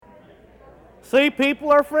See, people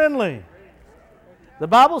are friendly. The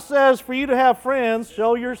Bible says for you to have friends,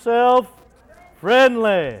 show yourself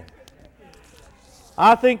friendly.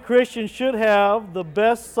 I think Christians should have the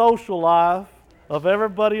best social life of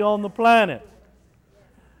everybody on the planet.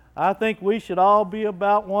 I think we should all be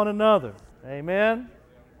about one another. Amen?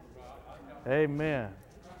 Amen.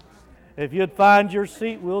 If you'd find your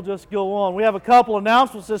seat, we'll just go on. We have a couple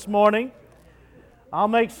announcements this morning. I'll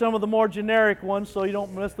make some of the more generic ones so you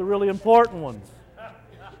don't miss the really important ones.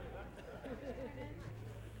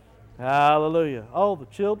 Hallelujah. Oh, the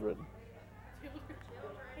children.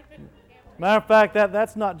 Matter of fact,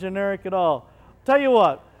 that's not generic at all. Tell you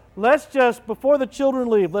what, let's just, before the children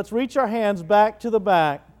leave, let's reach our hands back to the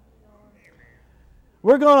back.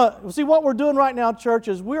 We're going to, see what we're doing right now, church,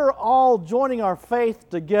 is we're all joining our faith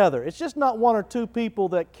together. It's just not one or two people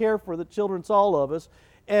that care for the children, it's all of us.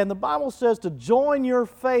 And the Bible says to join your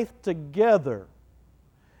faith together.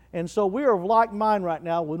 And so we are of like mind right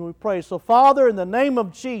now when we pray. So Father, in the name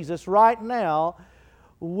of Jesus, right now,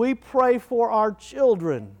 we pray for our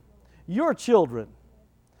children, your children.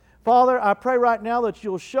 Father, I pray right now that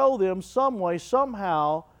you'll show them some way,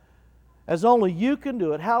 somehow, as only you can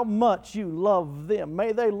do it, how much you love them.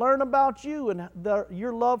 May they learn about you and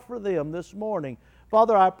your love for them this morning.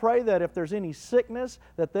 Father, I pray that if there's any sickness,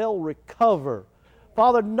 that they'll recover.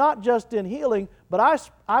 Father, not just in healing, but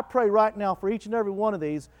I pray right now for each and every one of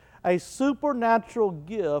these, a supernatural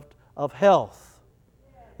gift of health.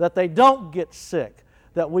 That they don't get sick.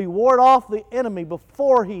 That we ward off the enemy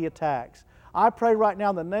before he attacks. I pray right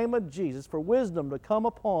now in the name of Jesus for wisdom to come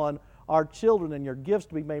upon our children and your gifts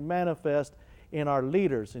to be made manifest in our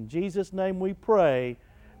leaders. In Jesus' name we pray,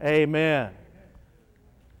 amen.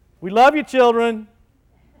 We love you, children.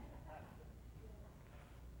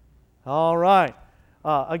 All right.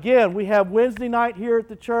 Again, we have Wednesday night here at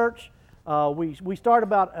the church. We start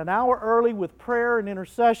about an hour early with prayer and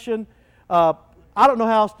intercession. I don't know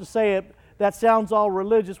how else to say it. That sounds all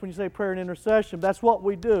religious when you say prayer and intercession. That's what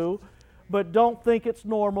we do. But don't think it's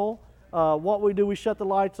normal. What we do, we shut the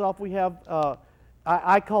lights off. We have,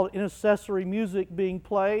 I call it intercessory music being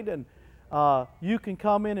played. And you can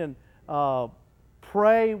come in and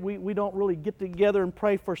pray. We don't really get together and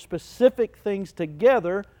pray for specific things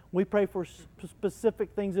together. We pray for specific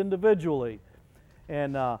things individually.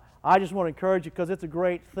 And I just want to encourage you because it's a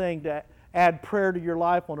great thing to add prayer to your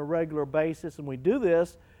life on a regular basis. And we do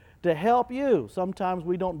this to help you. Sometimes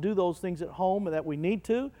we don't do those things at home that we need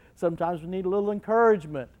to. Sometimes we need a little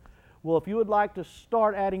encouragement. Well, if you would like to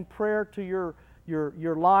start adding prayer to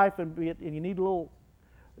your life and you need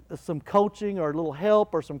some coaching or a little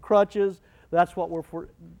help or some crutches, that's what we're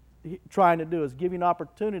trying to do, is give you an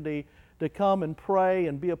opportunity to come and pray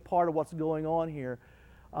and be a part of what's going on here.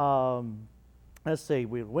 Let's see,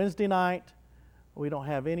 we have Wednesday night. We don't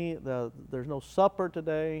have there's no supper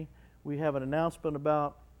today. We have an announcement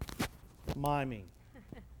about miming.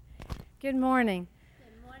 Good morning.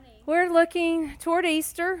 Good morning. We're looking toward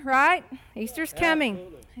Easter, right? Easter's coming.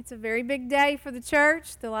 Absolutely. It's a very big day for the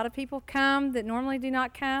church. A lot of people come that normally do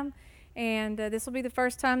not come. And this will be the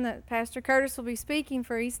first time that Pastor Curtis will be speaking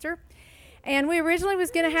for Easter. And we originally was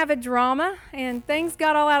going to have a drama, and things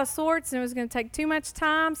got all out of sorts, and it was going to take too much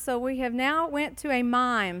time, so we have now went to a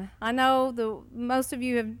mime. I know most of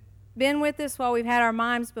you have been with us while we've had our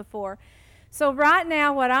mimes before. So right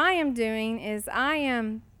now what I am doing is I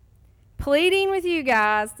am pleading with you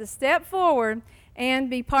guys to step forward and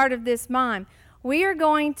be part of this mime. We are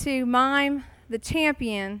going to mime The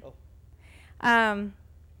Champion.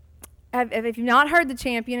 If you've not heard The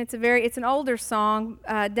Champion, it's an older song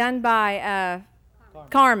done by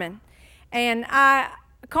Carmen. And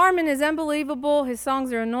Carmen is unbelievable. His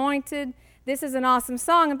songs are anointed. This is an awesome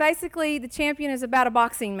song. And basically, The Champion is about a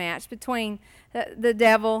boxing match between the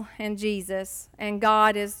devil and Jesus, and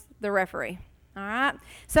God is the referee. All right?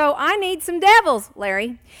 So I need some devils,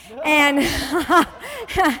 Larry. And just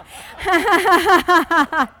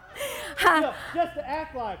to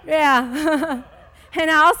act like it. Yeah. And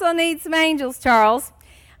I also need some angels, Charles.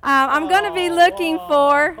 I'm going to be looking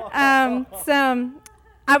for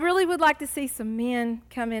I really would like to see some men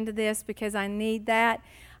come into this because I need that.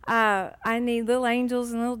 I need little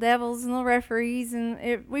angels and little devils and little referees,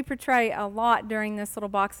 and we portray a lot during this little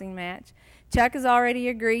boxing match. Chuck has already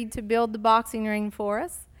agreed to build the boxing ring for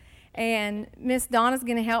us, and Miss Donna's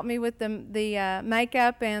going to help me with the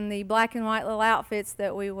makeup and the black and white little outfits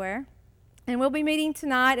that we wear. And we'll be meeting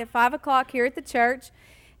tonight at 5 o'clock here at the church.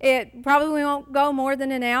 It probably won't go more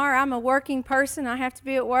than an hour. I'm a working person. I have to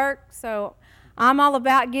be at work, so I'm all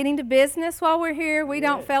about getting to business while we're here. We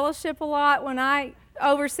don't fellowship a lot. When I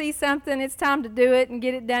oversee something, it's time to do it and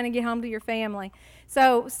get it done and get home to your family.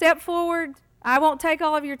 So step forward, I won't take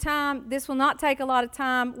all of your time. This will not take a lot of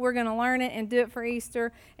time. We're going to learn it and do it for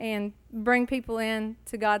Easter and bring people in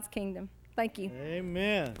to God's kingdom. Thank you.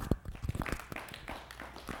 Amen.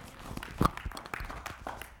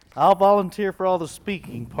 I'll volunteer for all the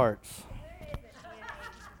speaking parts.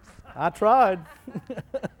 I tried.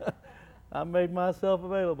 I made myself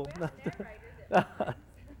available.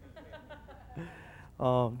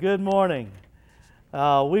 Good morning.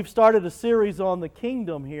 We've started a series on the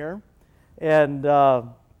kingdom here, and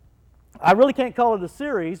I really can't call it a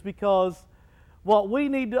series because what we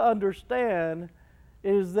need to understand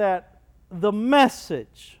is that the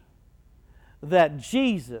message that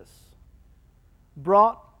Jesus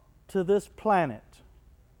brought to this planet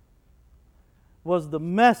was the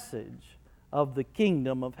message of the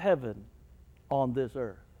kingdom of heaven on this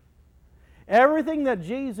earth. Everything that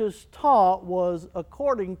Jesus taught was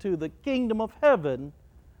according to the kingdom of heaven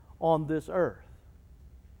on this earth.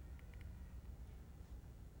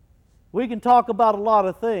 We can talk about a lot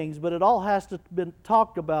of things, but it all has to be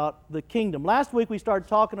talked about the kingdom. Last week we started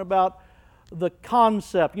talking about the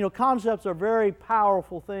concept. You know, concepts are very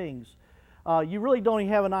powerful things. You really don't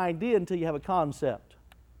even have an idea until you have a concept.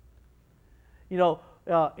 You know,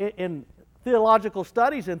 in theological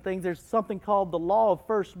studies and things, there's something called the law of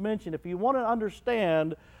first mention. If you want to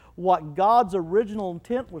understand what God's original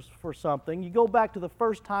intent was for something, you go back to the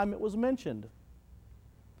first time it was mentioned.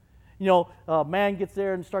 You know, man gets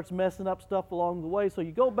there and starts messing up stuff along the way, so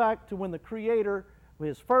you go back to when the Creator,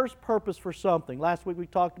 his first purpose for something. Last week we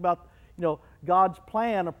talked about, you know, God's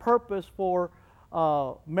plan, a purpose for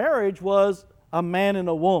marriage was a man and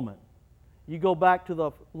a woman. You go back to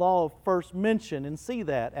the law of first mention and see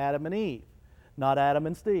that, Adam and Eve, not Adam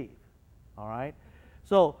and Steve. All right?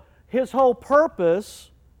 So his whole purpose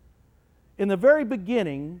in the very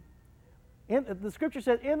beginning, the Scripture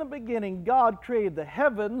says, in the beginning God created the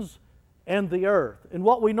heavens and the earth. And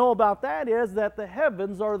what we know about that is that the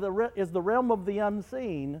heavens is the realm of the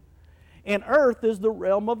unseen, and earth is the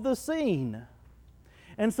realm of the seen.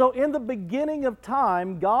 And so in the beginning of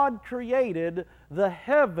time, God created the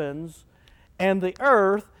heavens and the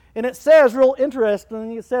earth, and it says, real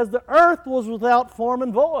interesting, it says the earth was without form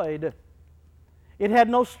and void. It had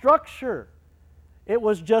no structure. It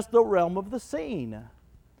was just the realm of the seen.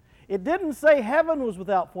 It didn't say heaven was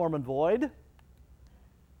without form and void.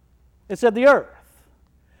 It said the earth.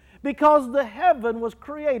 Because the heaven was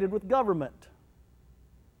created with government.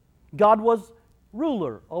 God was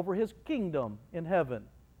ruler over His kingdom in heaven.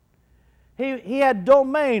 He had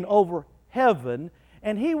domain over heaven,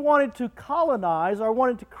 and He wanted to colonize or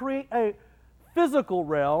wanted to create a physical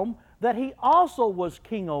realm that He also was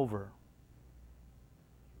king over.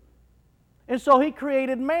 And so He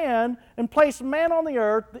created man and placed man on the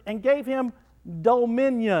earth and gave him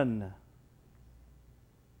dominion.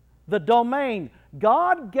 The domain.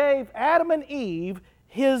 God gave Adam and Eve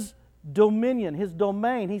His dominion, His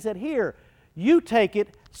domain. He said, here, you take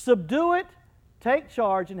it, subdue it, take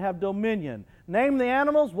charge, and have dominion. Name the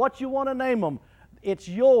animals what you want to name them. It's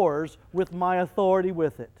yours with my authority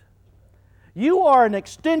with it. You are an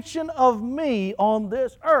extension of me on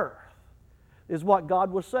this earth, is what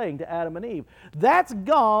God was saying to Adam and Eve. That's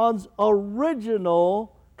God's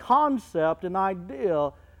original concept and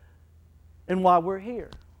idea and why we're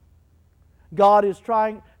here. God is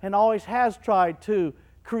trying and always has tried to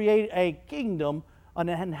create a kingdom,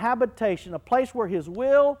 an habitation, a place where His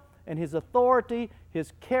will and His authority,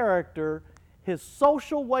 His character, His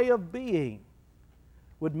social way of being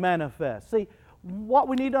would manifest. See, what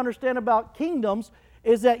we need to understand about kingdoms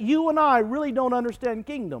is that you and I really don't understand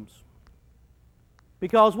kingdoms.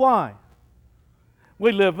 Because why?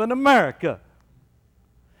 We live in America.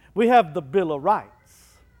 We have the Bill of Rights.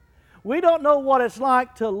 We don't know what it's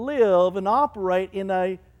like to live and operate in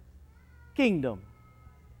a kingdom.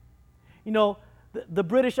 You know, the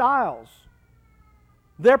British Isles,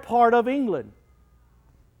 they're part of England,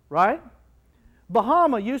 right?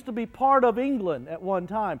 Bahama used to be part of England at one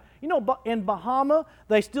time. You know, in Bahama,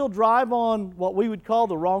 they still drive on what we would call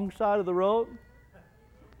the wrong side of the road.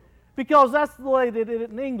 Because that's the way they did it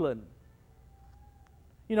in England.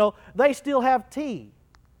 You know, they still have tea.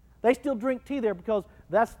 They still drink tea there because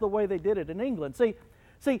that's the way they did it in England.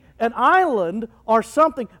 See, an island or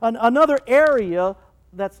something, another area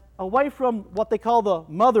that's away from what they call the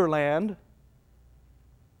motherland.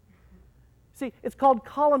 See, it's called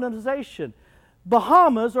colonization.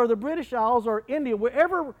 Bahamas or the British Isles or India,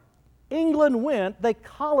 wherever England went, they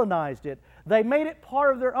colonized it. They made it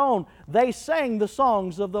part of their own. They sang the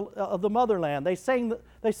songs of the motherland. They sang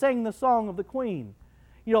the song of the Queen.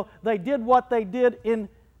 You know, they did what they did in,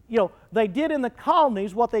 they did in the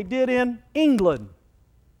colonies what they did in England.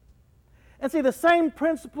 And see, the same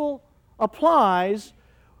principle applies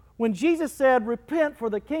when Jesus said, repent, for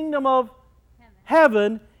the kingdom of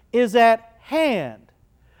heaven is at hand.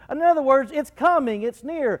 In other words, it's coming, it's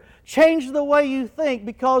near. Change the way you think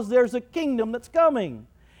because there's a kingdom that's coming.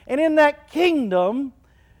 And in that kingdom,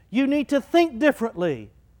 you need to think differently.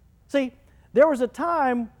 See, there was a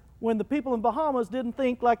time when the people in Bahamas didn't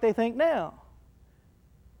think like they think now.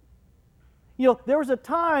 You know, there was a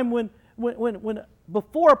time when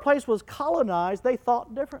before a place was colonized, they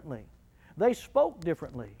thought differently. They spoke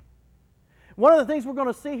differently. One of the things we're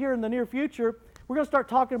going to see here in the near future, we're going to start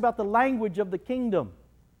talking about the language of the kingdom.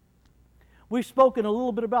 We've spoken a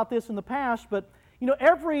little bit about this in the past, but you know,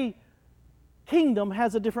 every kingdom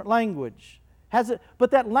has a different language.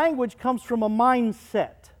 But that language comes from a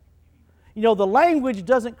mindset. You know, the language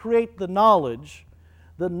doesn't create the knowledge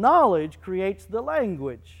creates the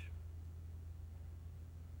language.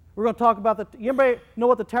 We're going to talk about anybody know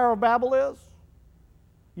what the Tower of Babel is?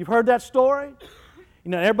 You've heard that story?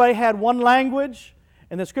 You know, everybody had one language,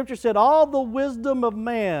 and the Scripture said all the wisdom of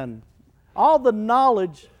man, all the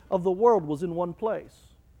knowledge of the world was in one place.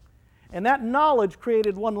 And that knowledge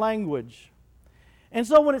created one language. And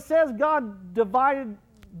so when it says God divided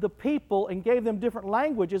the people and gave them different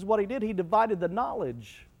languages, what He did, He divided the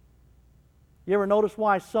knowledge. You ever notice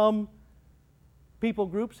why some people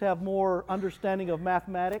groups have more understanding of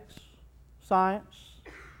mathematics, science,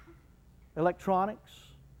 electronics?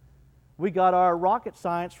 We got our rocket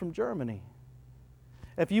science from Germany.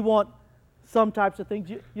 If you want some types of things,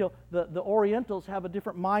 you know, the Orientals have a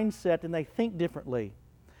different mindset and they think differently.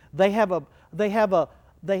 They're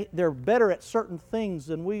better at certain things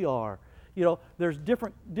than we are. You know, there's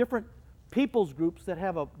different peoples groups that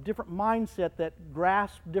have a different mindset that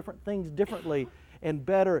grasp different things differently and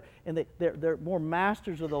better, and they're more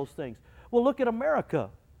masters of those things. Well, look at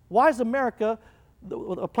America. Why is America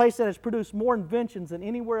a place that has produced more inventions than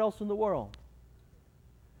anywhere else in the world?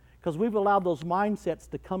 Because we've allowed those mindsets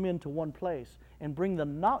to come into one place and bring the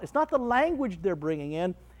knowledge. It's not the language they're bringing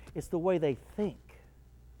in, it's the way they think.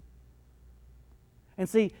 And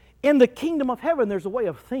see, in the kingdom of heaven, there's a way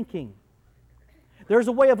of thinking. There's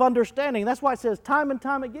a way of understanding. That's why it says time and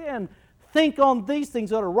time again, think on these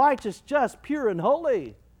things that are righteous, just, pure, and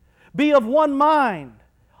holy. Be of one mind.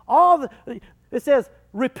 It says,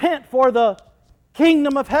 repent, for the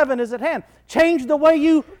kingdom of heaven is at hand. Change the way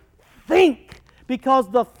you think, because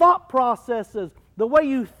the thought processes, the way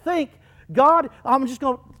you think, God, I'm just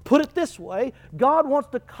going to put it this way, God wants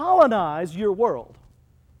to colonize your world.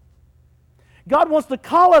 God wants to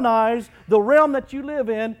colonize the realm that you live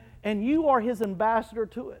in, and you are His ambassador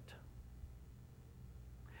to it.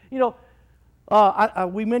 You know,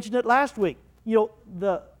 we mentioned it last week. You know,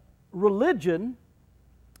 the religion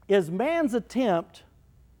is man's attempt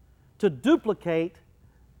to duplicate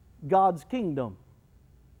God's kingdom.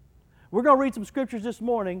 We're going to read some scriptures this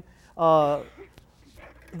morning that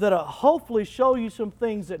hopefully show you some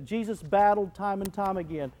things that Jesus battled time and time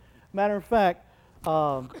again. Matter of fact,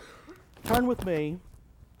 turn with me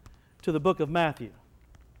to the book of Matthew.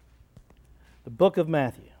 The book of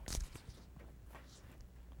Matthew.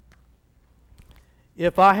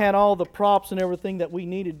 If I had all the props and everything that we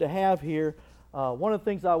needed to have here, one of the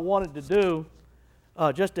things I wanted to do,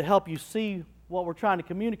 just to help you see what we're trying to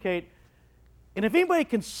communicate, and if anybody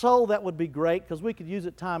can sew, that would be great, because we could use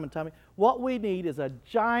it time and time again. What we need is a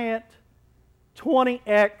giant 20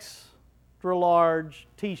 extra large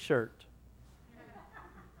t-shirt.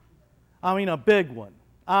 I mean a big one.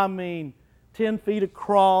 I mean 10 feet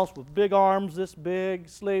across with big arms this big,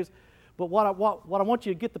 sleeves. But what I want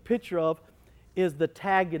you to get the picture of is the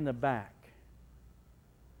tag in the back.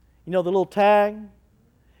 You know the little tag? You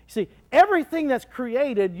see, everything that's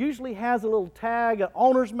created usually has a little tag, an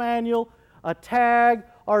owner's manual, a tag,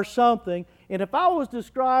 or something. And if I was to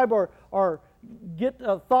describe or get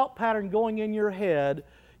a thought pattern going in your head,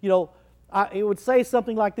 you know, it would say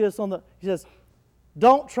something like this he says,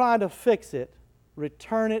 don't try to fix it,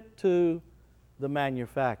 return it to the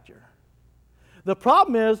manufacturer. The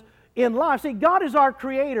problem is, in life, see, God is our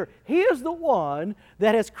creator. He is the one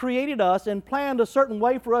that has created us and planned a certain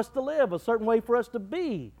way for us to live, a certain way for us to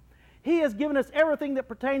be. He has given us everything that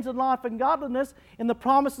pertains to life and godliness, and the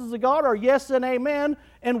promises of God are yes and amen.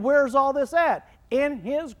 And where's all this at? In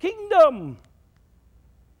His kingdom.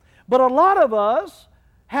 But a lot of us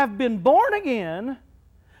have been born again,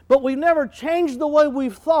 but we've never changed the way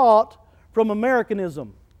we've thought from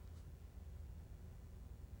Americanism.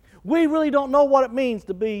 We really don't know what it means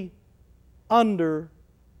to be under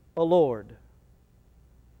a Lord.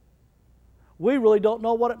 We really don't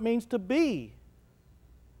know what it means to be.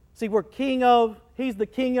 See, we're king of, He's the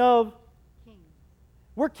king of,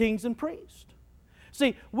 We're kings and priests.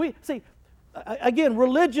 Again,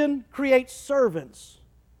 religion creates servants.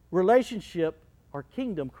 Relationship or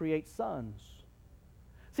kingdom creates sons.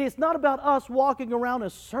 See, it's not about us walking around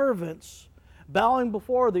as servants, bowing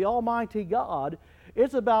before the Almighty God.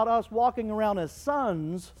 It's about us walking around as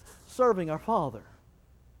sons, serving our Father.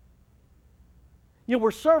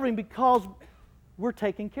 We're serving because we're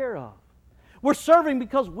taken care of. We're serving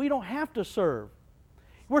because we don't have to serve.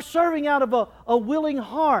 We're serving out of a willing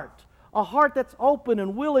heart, a heart that's open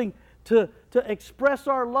and willing to express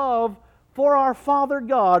our love for our Father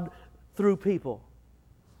God through people.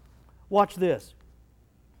 Watch this.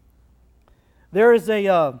 There's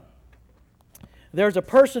a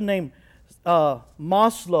person named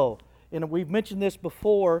Maslow, and we've mentioned this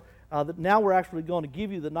before. That now we're actually going to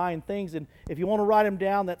give you the 9 things, and if you want to write them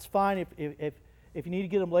down, that's fine. If you need to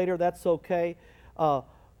get them later, that's okay.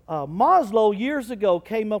 Maslow years ago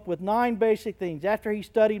came up with 9 basic things. After he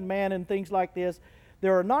studied man and things like this,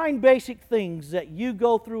 there are 9 basic things that you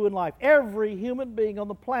go through in life. Every human being on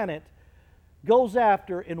the planet goes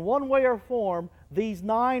after, in one way or form, these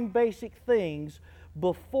 9 basic things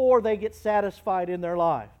before they get satisfied in their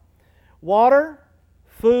life. Water,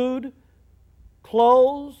 food,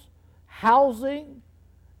 clothes, housing,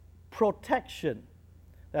 protection.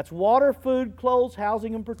 That's water, food, clothes,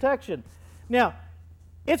 housing, and protection. Now,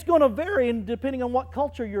 it's going to vary depending on what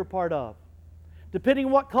culture you're part of. Depending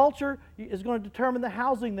on what culture is going to determine the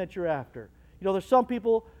housing that you're after. There's some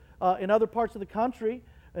people in other parts of the country,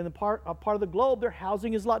 in the part of the globe, their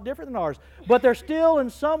housing is a lot different than ours. But they're still, in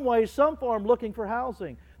some way, some form, looking for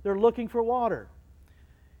housing. They're looking for water.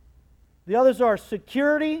 The others are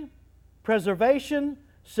security, preservation,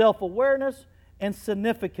 self-awareness, and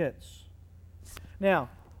significance. Now,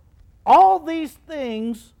 all these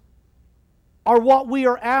things are what we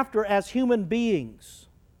are after as human beings.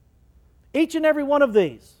 Each and every one of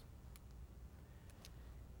these.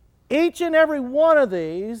 Each and every one of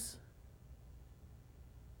these,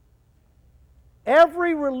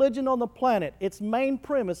 every religion on the planet, its main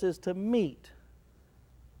premise is to meet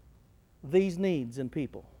these needs in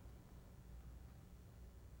people.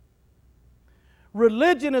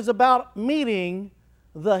 Religion is about meeting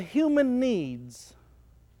the human needs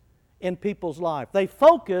in people's life. They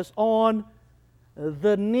focus on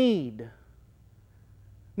the need.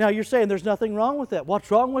 Now you're saying there's nothing wrong with that.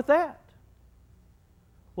 What's wrong with that?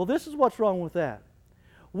 Well, this is what's wrong with that.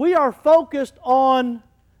 We are focused on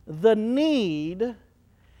the need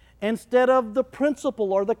instead of the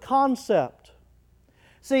principle or the concept.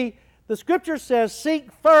 See, the Scripture says,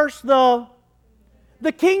 seek first the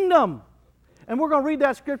kingdom. And we're going to read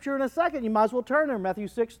that Scripture in a second. You might as well turn there, Matthew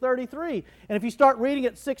 6:33. And if you start reading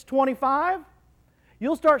at 6:25,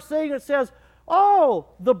 you'll start seeing it says, oh,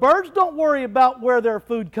 the birds don't worry about where their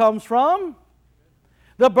food comes from.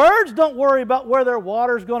 The birds don't worry about where their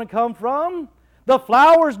water is going to come from. The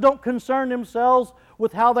flowers don't concern themselves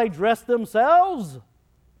with how they dress themselves.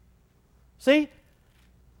 See,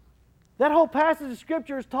 that whole passage of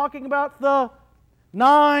Scripture is talking about the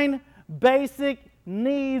 9 basic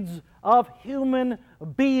needs of human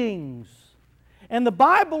beings. And the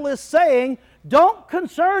Bible is saying, don't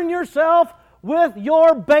concern yourself with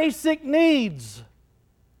your basic needs.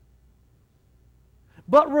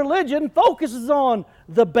 But religion focuses on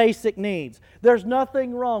the basic needs. There's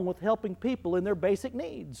nothing wrong with helping people in their basic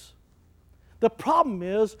needs. The problem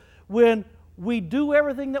is when we do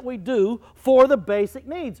everything that we do for the basic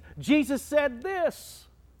needs. Jesus said this,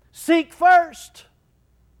 seek first.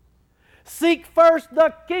 Seek first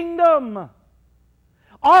the kingdom.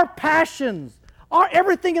 Our passions,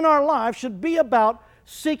 everything in our life should be about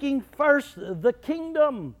seeking first the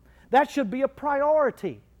kingdom. That should be a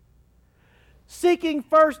priority. Seeking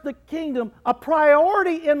first the kingdom, a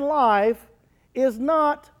priority in life is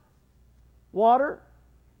not water,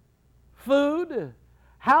 food,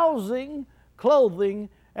 housing, clothing,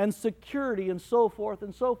 and security, and so forth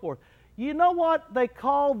and so forth. You know what they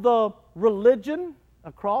call the religion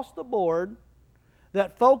across the board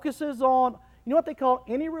that focuses on, you know what they call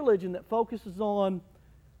any religion that focuses on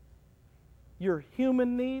your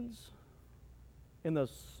human needs in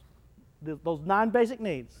those 9 basic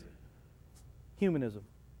needs? Humanism.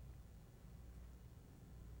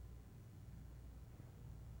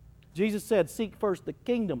 Jesus said, seek first the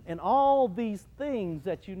kingdom, and all these things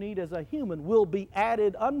that you need as a human will be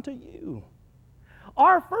added unto you.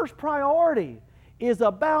 Our first priority is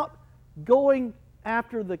about going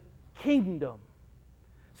after the kingdom.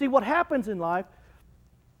 See, what happens in life,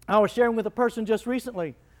 I was sharing with a person just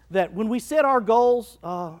recently that when we set our goals,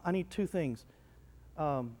 I need 2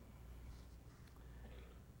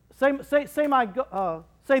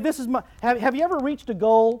 say say, this is my, have you ever reached a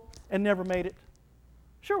goal and never made it?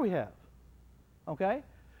 Sure we have. Okay?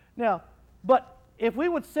 Now, but if we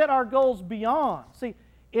would set our goals beyond, see,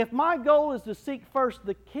 if my goal is to seek first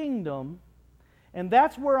the kingdom, and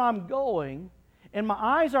that's where I'm going, and my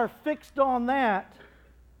eyes are fixed on that,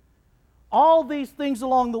 all these things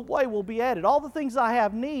along the way will be added. All the things I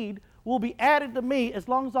have need will be added to me as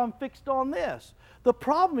long as I'm fixed on this. The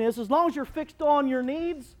problem is, as long as you're fixed on your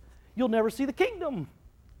needs, you'll never see the kingdom.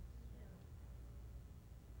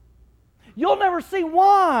 You'll never see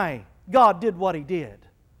why God did what He did.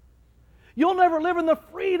 You'll never live in the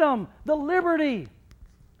freedom, the liberty,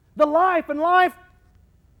 the life, and life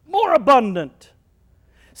more abundant.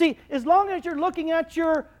 See, as long as you're looking at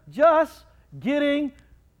your just getting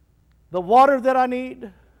the water that I need,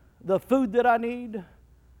 the food that I need,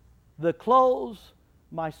 the clothes,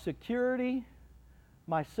 my security,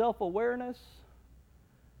 my self-awareness,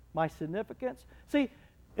 my significance. See,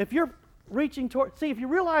 if you're reaching toward, if you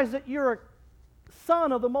realize that you're a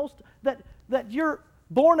son of the most, that you're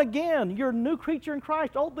born again, you're a new creature in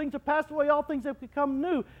Christ, old things have passed away, all things have become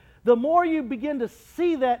new. The more you begin to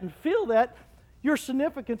see that and feel that, your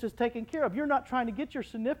significance is taken care of. You're not trying to get your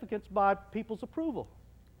significance by people's approval.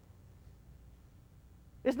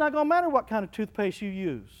 It's not going to matter what kind of toothpaste you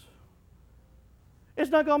use. It's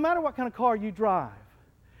not going to matter what kind of car you drive.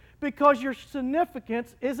 Because your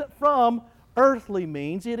significance isn't from earthly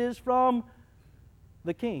means, it is from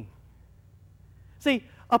the King. See,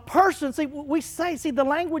 a person, we say, the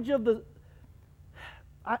language of the,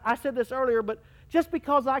 I said this earlier, but just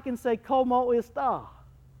because I can say como está,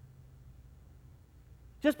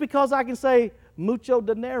 just because I can say mucho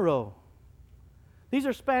dinero, these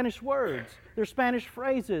are Spanish words. They're Spanish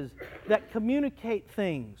phrases that communicate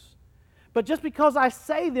things. But just because I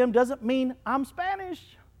say them doesn't mean I'm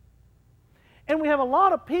Spanish. And we have a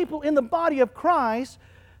lot of people in the body of Christ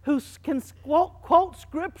who can quote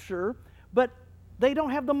Scripture, but they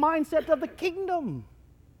don't have the mindset of the kingdom.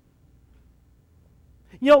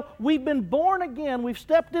 You know, we've been born again, we've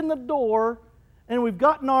stepped in the door, and we've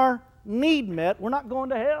gotten our need met. We're not going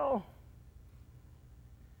to hell.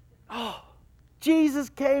 Oh, Jesus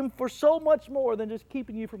came for so much more than just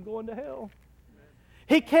keeping you from going to hell.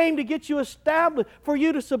 He came to get you established, for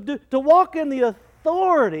you to subdue, to walk in the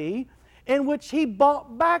authority in which He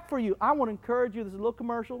bought back for you. I want to encourage you, this is a little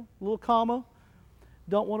commercial, a little comma.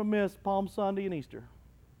 Don't want to miss Palm Sunday and Easter.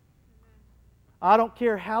 I don't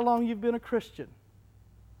care how long you've been a Christian.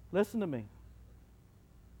 Listen to me.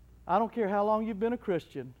 I don't care how long you've been a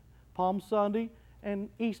Christian. Palm Sunday and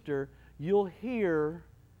Easter, you'll hear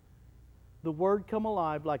the Word come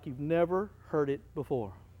alive like you've never heard it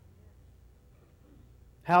before.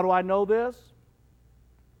 How do I know this?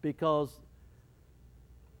 Because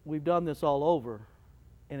we've done this all over,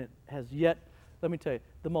 and it has yet, let me tell you,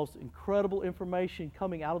 the most incredible information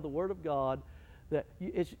coming out of the Word of God that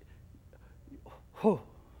it's going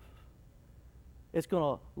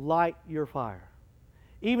to light your fire.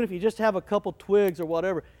 Even if you just have a couple twigs or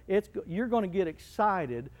whatever, you're going to get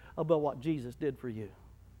excited about what Jesus did for you.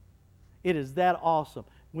 It is that awesome.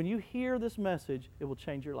 When you hear this message, it will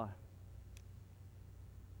change your life.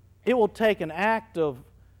 It will take an act of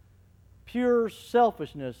pure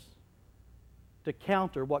selfishness to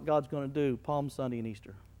counter what God's going to do Palm Sunday and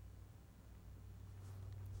Easter.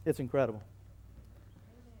 It's incredible.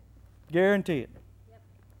 Guarantee it. Yep.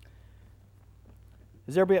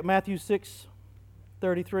 Is everybody at Matthew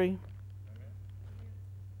 6:33?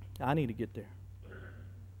 I need to get there.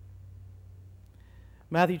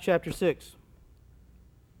 Matthew chapter 6.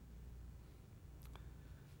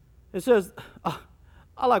 It says,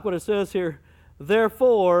 I like what it says here.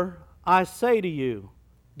 Therefore, I say to you,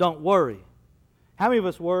 don't worry. How many of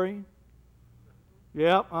us worry?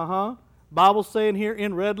 Yep, Bible's saying here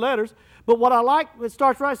in red letters. But what I like, it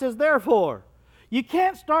starts right, it says, therefore. You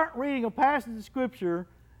can't start reading a passage of Scripture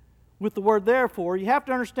with the word therefore. You have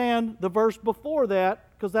to understand the verse before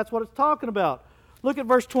that, because that's what it's talking about. Look at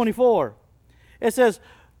verse 24. It says,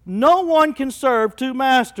 no one can serve two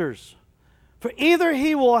masters, for either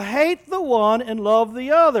he will hate the one and love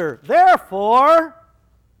the other. Therefore,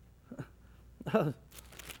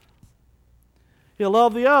 he'll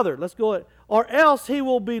love the other. Let's go ahead. Or else he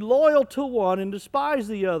will be loyal to one and despise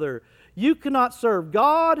the other. You cannot serve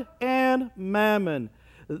God and mammon.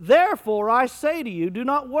 Therefore, I say to you, do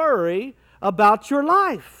not worry about your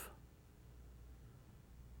life.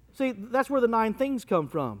 See, that's where the 9 things come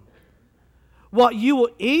from. What you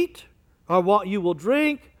will eat, or what you will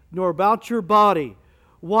drink, nor about your body.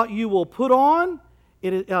 What you will put on,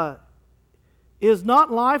 is not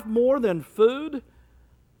life more than food,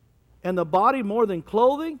 and the body more than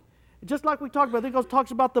clothing? Just like we talked about, it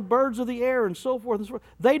talks about the birds of the air and so forth and so forth.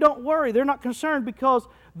 They don't worry. They're not concerned because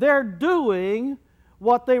they're doing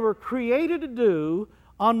what they were created to do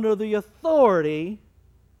under the authority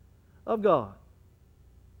of God.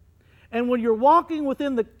 And when you're walking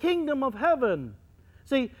within the kingdom of heaven,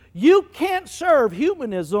 see, you can't serve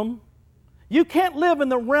humanism. You can't live in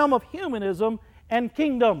the realm of humanism and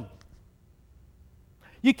kingdom.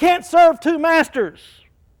 You can't serve two masters.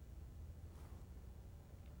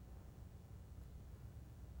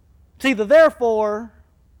 See, therefore,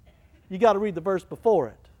 you got to read the verse before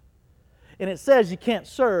it. And it says you can't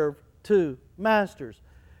serve two masters.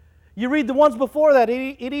 You read the ones before that,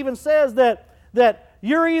 it even says that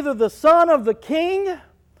you're either the son of the king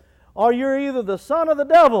or you're either the son of the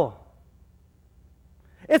devil.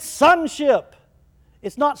 It's sonship.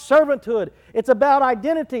 It's not servanthood. It's about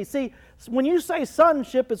identity. See, when you say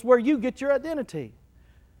sonship, it's where you get your identity.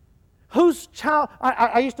 Whose child?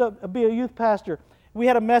 I used to be a youth pastor. We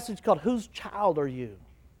had a message called, "Whose child are you?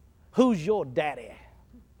 Who's your daddy?"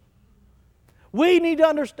 We need to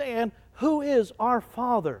understand who is our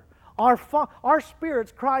Father. Our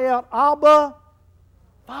spirits cry out, "Abba,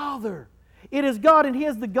 Father." It is God, and He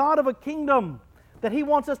is the God of a kingdom that He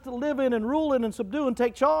wants us to live in and rule in and subdue and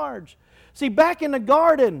take charge. See, back in the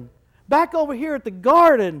garden, back over here at the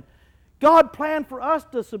garden, God planned for us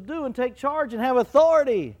to subdue and take charge and have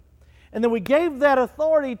authority. And then we gave that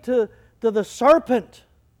authority to the serpent.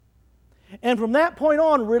 And from that point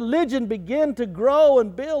on, religion began to grow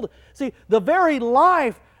and build. See, the very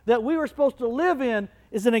life that we were supposed to live in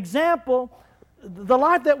is an example. The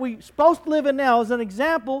life that we're supposed to live in now is an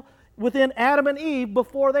example within Adam and Eve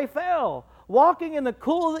before they fell. Walking in the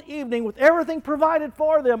cool of the evening with everything provided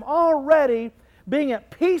for them, already being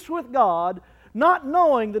at peace with God, not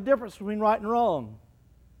knowing the difference between right and wrong.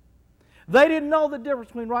 They didn't know the difference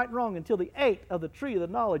between right and wrong until they ate of the tree of the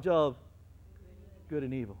knowledge of good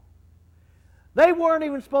and evil. They weren't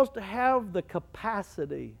even supposed to have the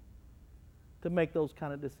capacity to make those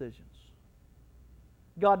kind of decisions.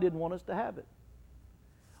 God didn't want us to have it.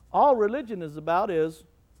 All religion is about is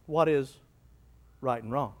what is right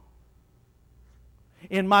and wrong.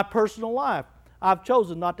 In my personal life, I've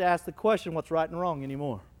chosen not to ask the question what's right and wrong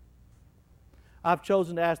anymore. I've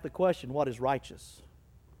chosen to ask the question what is righteous.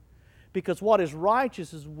 Because what is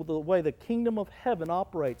righteous is the way the kingdom of heaven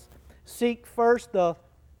operates. Seek first the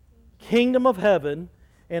kingdom of heaven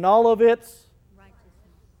and all of its righteousness.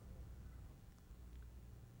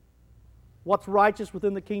 What's righteous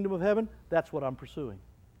within the kingdom of heaven? That's what I'm pursuing.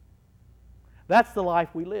 That's the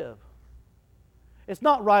life we live. It's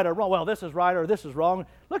not right or wrong. Well, this is right or this is wrong.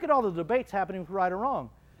 Look at all the debates happening for right or wrong.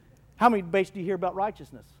 How many debates do you hear about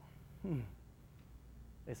righteousness?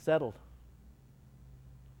 It's settled.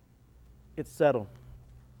 It's settled.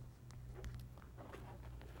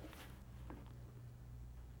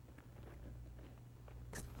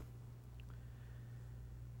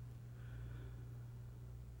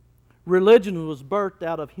 Religion was birthed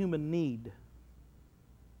out of human need.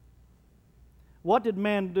 What did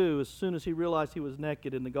man do as soon as he realized he was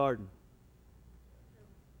naked in the garden?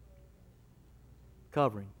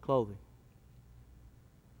 Covering, clothing.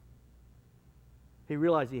 He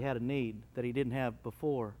realized he had a need that he didn't have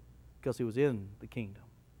before because he was in the kingdom.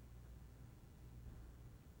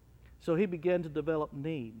 So he began to develop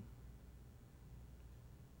need.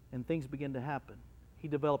 And things began to happen. He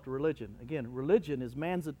developed a religion. Again, religion is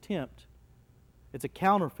man's attempt. It's a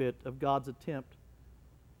counterfeit of God's attempt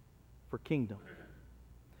for kingdom.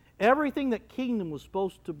 Everything that kingdom was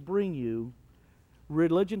supposed to bring you,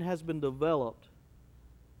 religion has been developed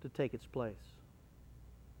to take its place.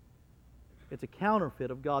 It's a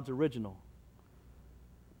counterfeit of God's original.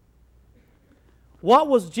 What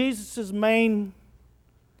was Jesus' main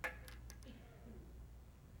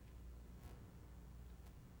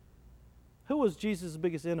Who was Jesus'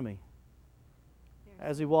 biggest enemy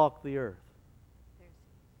as he walked the earth?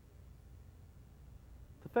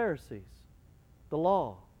 The Pharisees, the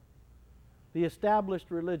law, the established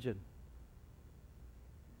religion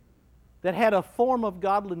that had a form of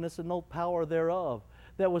godliness and no power thereof,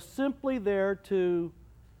 that was simply there to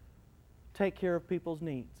take care of people's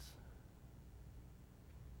needs.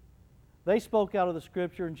 They spoke out of the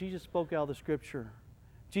Scripture and Jesus spoke out of the Scripture.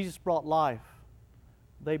 Jesus brought life.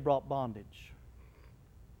 They brought bondage.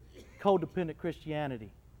 Codependent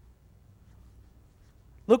Christianity.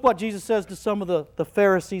 Look what Jesus says to some of the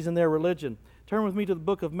Pharisees in their religion. Turn with me to the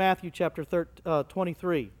book of Matthew chapter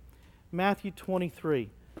 23. Matthew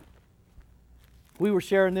 23. We were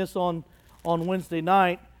sharing this on Wednesday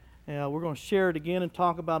night. We're going to share it again and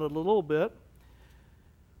talk about it a little bit.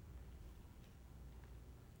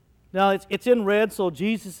 Now, it's in red, so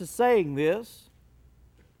Jesus is saying this.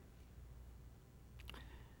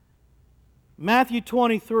 Matthew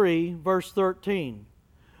 23, verse 13.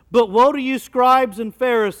 But woe to you, scribes and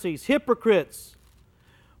Pharisees, hypocrites,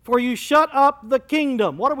 for you shut up the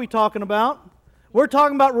kingdom. What are we talking about? We're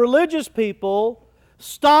talking about religious people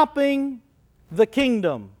stopping the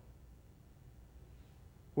kingdom.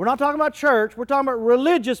 We're not talking about church. We're talking about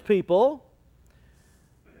religious people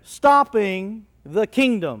stopping the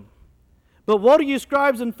kingdom. But woe to you,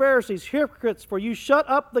 scribes and Pharisees, hypocrites, for you shut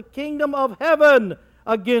up the kingdom of heaven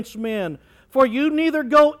against men. For you neither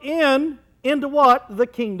go into what? The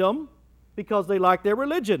kingdom, because they like their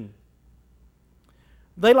religion.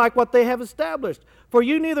 They like what they have established. For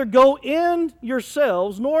you neither go in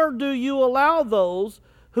yourselves, nor do you allow those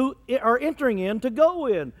who are entering in to go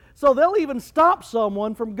in. So they'll even stop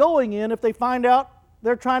someone from going in if they find out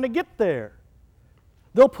they're trying to get there.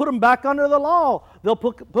 They'll put them back under the law. They'll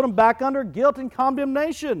put them back under guilt and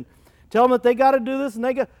condemnation. Tell them that they got to do this and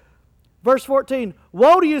they got... Verse 14,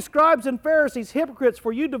 woe to you, scribes and Pharisees, hypocrites,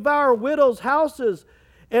 for you devour widows' houses,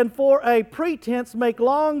 and for a pretense make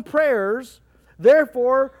long prayers.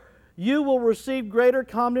 Therefore, you will receive greater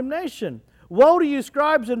condemnation. Woe to you,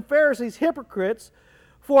 scribes and Pharisees, hypocrites,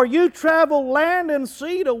 for you travel land and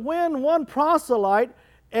sea to win one proselyte,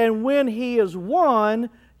 and when he is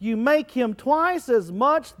won, you make him twice as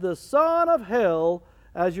much the son of hell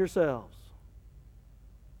as yourselves.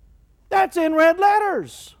 That's in red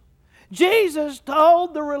letters. Jesus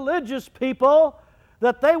told the religious people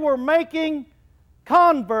that they were making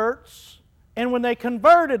converts, and when they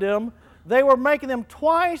converted them, they were making them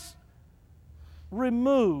twice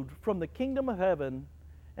removed from the kingdom of heaven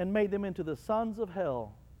and made them into the sons of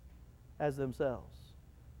hell as themselves.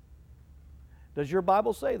 Does your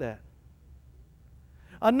Bible say that?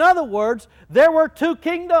 In other words, there were two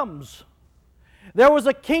kingdoms. There was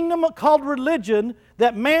a kingdom called religion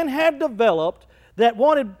that man had developed that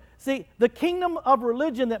wanted... See, the kingdom of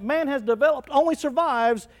religion that man has developed only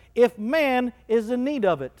survives if man is in need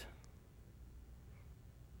of it.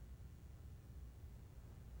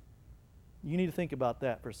 You need to think about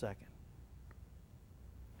that for a second.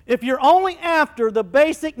 If you're only after the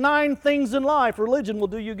basic 9 things in life, religion will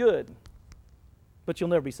do you good, but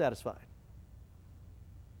you'll never be satisfied.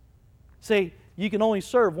 See, you can only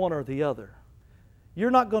serve one or the other.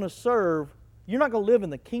 You're not going to live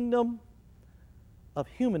in the kingdom of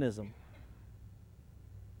humanism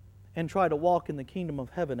and try to walk in the kingdom of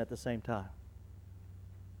heaven at the same time.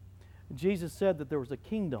 Jesus said that there was a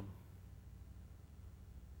kingdom.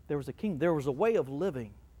 There was a kingdom. There was a way of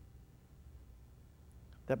living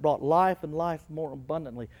that brought life and life more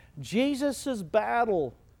abundantly. Jesus'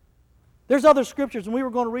 battle. There's other scriptures, and we were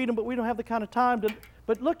going to read them, but we don't have the kind of time to.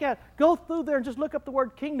 But go through there and just look up the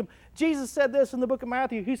word kingdom. Jesus said this in the book of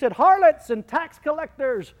Matthew. He said, harlots and tax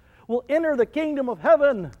collectors will enter the kingdom of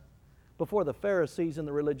heaven before the Pharisees and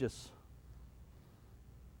the religious.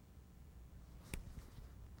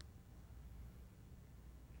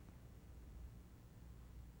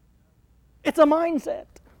 It's a mindset.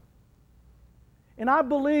 And I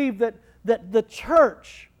believe that the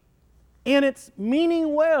church, in its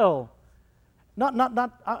meaning well,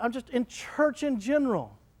 I'm just in church in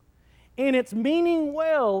general, in its meaning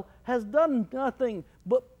well, has done nothing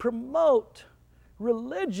but promote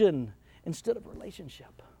religion instead of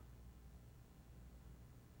relationship.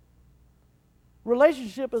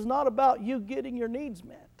 Relationship is not about you getting your needs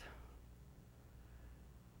met.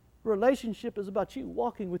 Relationship is about you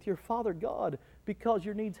walking with your Father God because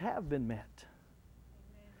your needs have been met.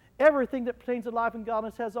 Everything that pertains to life and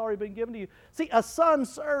godliness has already been given to you. See, a son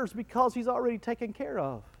serves because he's already taken care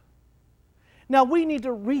of. Now, we need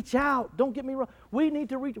to reach out. Don't get me wrong. We need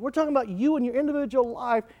to reach. We're talking about you and your individual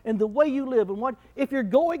life and the way you live. And if you're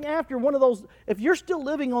going after one of those, if you're still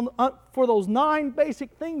living for those 9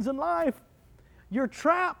 basic things in life, you're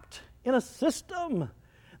trapped in a system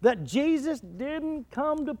that Jesus didn't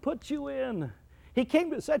come to put you in. He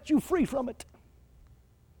came to set you free from it.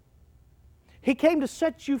 He came to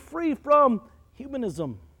set you free from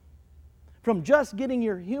humanism, from just getting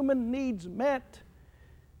your human needs met.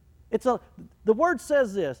 The word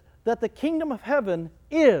says this, that the kingdom of heaven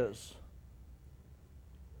is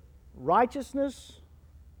righteousness,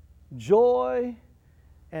 joy,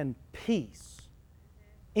 and peace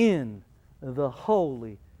in the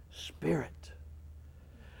Holy Spirit.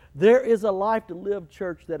 There is a life to live,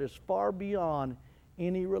 church, that is far beyond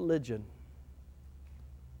any religion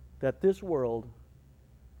that this world...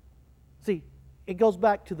 See, it goes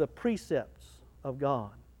back to the precepts of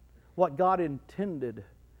God. What God intended,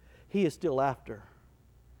 He is still after.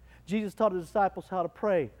 Jesus taught His disciples how to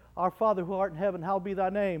pray. Our Father who art in heaven, hallowed be Thy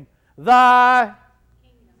name. Thy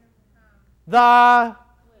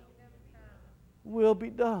will be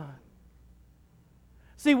done.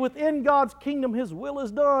 See, within God's kingdom, His will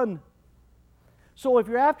is done. So if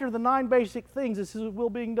you're after the 9 basic things, is His will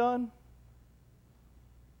being done?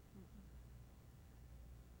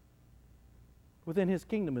 Within His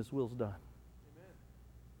kingdom, His will's done.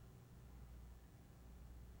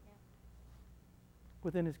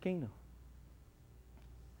 Within His kingdom.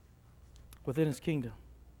 Within His kingdom.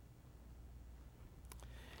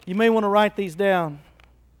 You may want to write these down.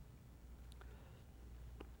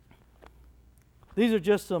 These are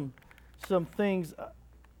just some things.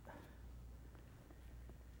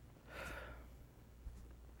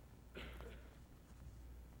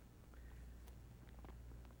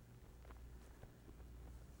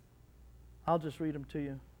 I'll just read them to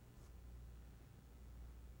you.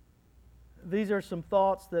 These are some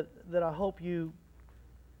thoughts that I hope you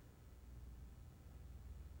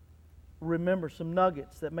remember, some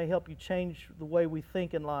nuggets that may help you change the way we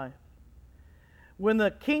think in life. When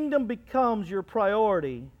the kingdom becomes your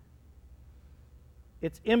priority,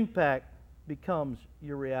 its impact becomes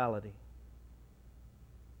your reality.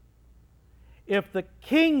 If the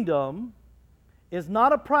kingdom is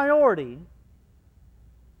not a priority,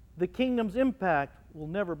 the kingdom's impact will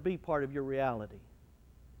never be part of your reality.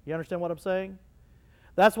 You understand what I'm saying?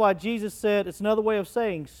 That's why Jesus said, it's another way of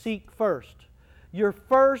saying, seek first. You're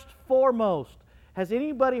first, foremost. Has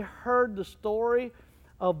anybody heard the story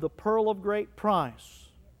of the pearl of great price?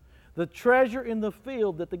 The treasure in the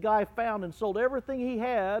field that the guy found and sold everything he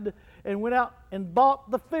had and went out and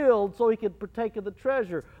bought the field so he could partake of the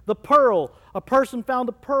treasure. The pearl. A person found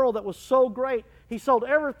a pearl that was so great, he sold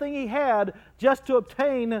everything he had just to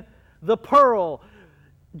obtain the pearl.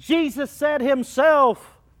 Jesus said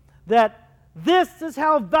Himself that this is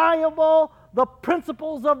how valuable the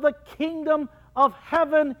principles of the kingdom of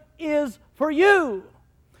heaven is for you.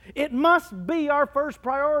 It must be our first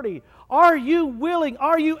priority. Are you willing?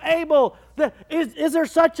 Are you able? Is there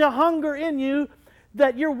such a hunger in you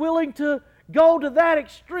that you're willing to go to that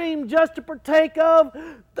extreme just to partake of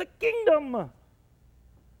the kingdom?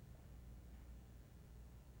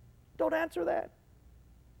 Don't answer that.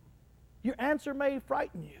 Your answer may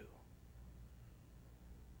frighten you.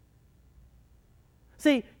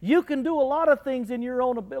 See, you can do a lot of things in your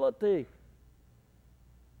own ability.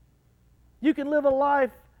 You can live a life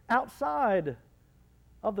outside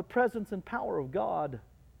of the presence and power of God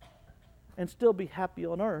and still be happy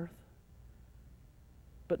on earth,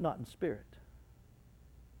 but not in spirit.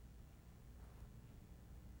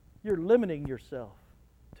 You're limiting yourself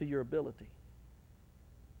to your ability.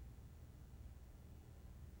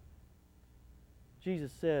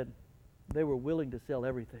 Jesus said they were willing to sell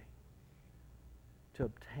everything to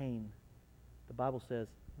obtain, the Bible says,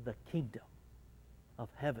 the kingdom of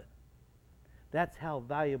heaven. That's how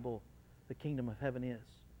valuable the kingdom of heaven is.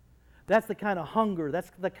 That's the kind of hunger, that's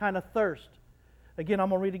the kind of thirst. Again, I'm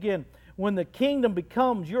going to read again. When the kingdom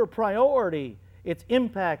becomes your priority, its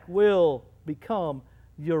impact will become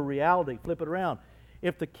your reality. Flip it around.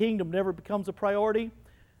 If the kingdom never becomes a priority,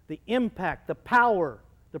 the impact, the power,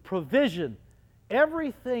 the provision,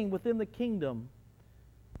 everything within the kingdom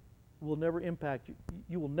will never impact you.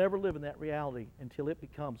 You will never live in that reality until it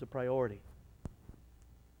becomes a priority.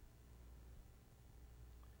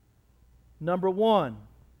 Number one,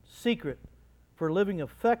 secret for living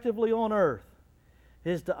effectively on earth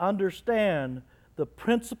is to understand the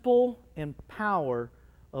principle and power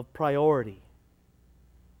of priority.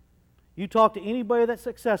 You talk to anybody that's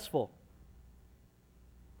successful,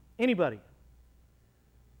 anybody,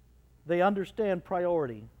 they understand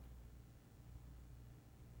priority.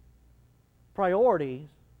 Priority.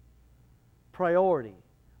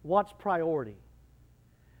 What's priority?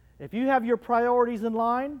 If you have your priorities in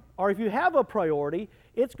line, or if you have a priority,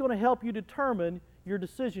 it's going to help you determine your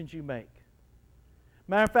decisions you make.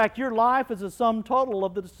 Matter of fact, your life is a sum total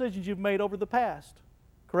of the decisions you've made over the past.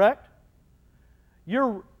 Correct?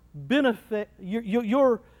 You're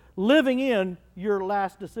living in your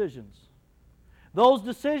last decisions. Those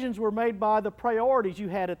decisions were made by the priorities you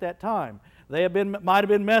had at that time. They might have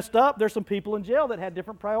been messed up. There's some people in jail that had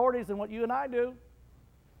different priorities than what you and I do.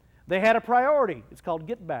 They had a priority. It's called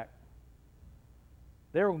get back.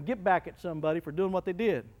 They were going to get back at somebody for doing what they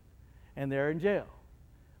did, and they're in jail.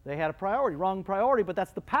 They had a priority, wrong priority, but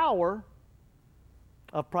that's the power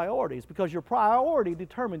of priorities, because your priority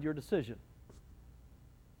determined your decision.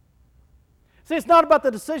 See, it's not about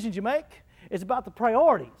the decisions you make. It's about the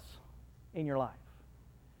priorities in your life.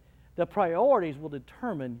 The priorities will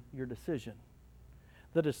determine your decision.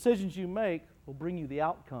 The decisions you make will bring you the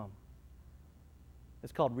outcome.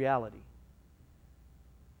 It's called reality.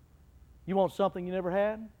 You want something you never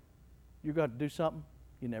had? You're going to do something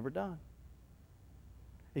you never done.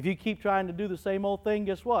 If you keep trying to do the same old thing,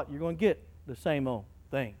 guess what? You're going to get the same old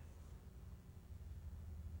thing.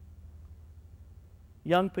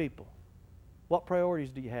 Young people, what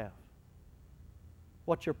priorities do you have?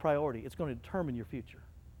 What's your priority? It's going to determine your future.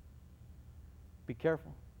 Be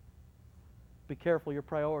careful. Be careful of your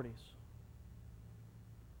priorities.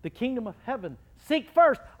 The kingdom of heaven. Seek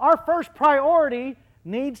first. Our first priority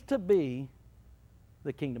needs to be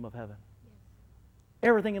the kingdom of heaven.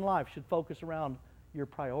 Everything in life should focus around your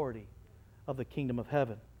priority of the kingdom of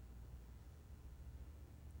heaven.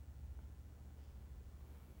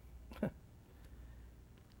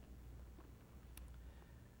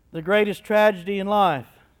 The greatest tragedy in life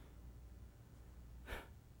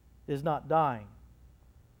is not dying.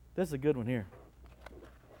 This is a good one here.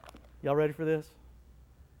 Y'all ready for this?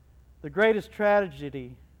 The greatest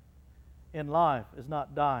tragedy in life is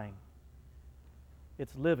not dying.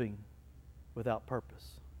 It's living without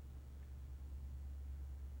purpose.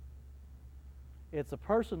 It's a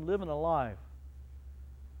person living a life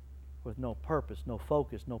with no purpose, no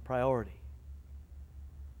focus, no priority,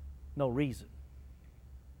 no reason.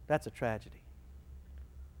 That's a tragedy.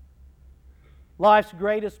 Life's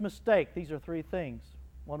greatest mistake. These are three things.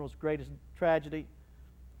 One was greatest tragedy.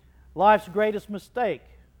 Life's greatest mistake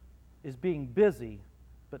is being busy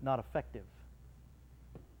but not effective.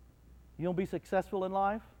 You want to be successful in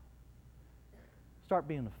life? Start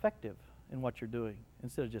being effective in what you're doing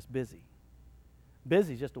instead of just busy.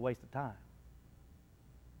 Busy is just a waste of time.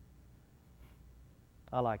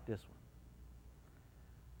 I like this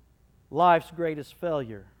one. Life's greatest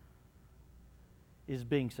failure is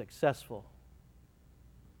being successful.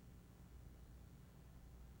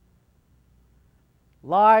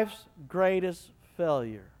 Life's greatest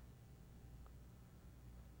failure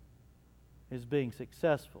is being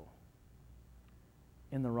successful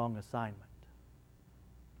in the wrong assignment.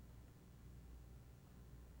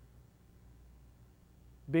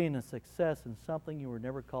 Being a success in something you were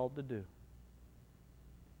never called to do.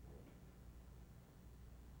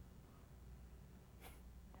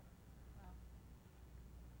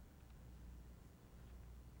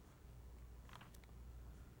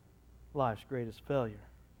 Life's greatest failure.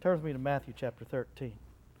 Turn with me to Matthew chapter 13.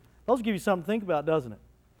 Those give you something to think about, doesn't it?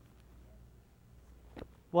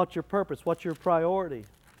 What's your purpose? What's your priority?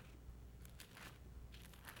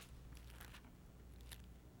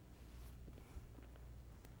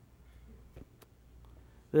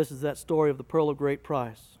 This is that story of the pearl of great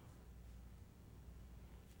price.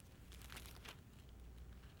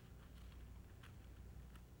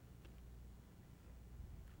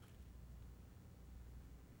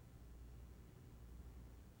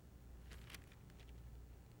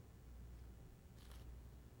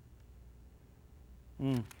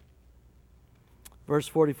 Verse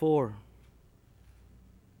 44.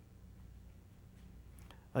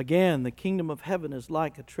 Again, the kingdom of heaven is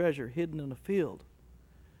like a treasure hidden in a field,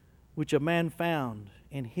 which a man found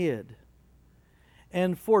and hid.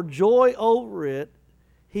 And for joy over it,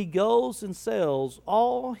 he goes and sells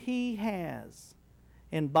all he has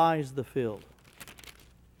and buys the field.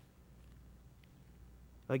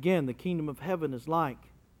 Again, the kingdom of heaven is like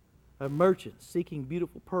a merchant seeking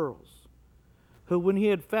beautiful pearls, who, when he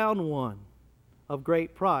had found one of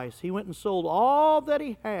great price, he went and sold all that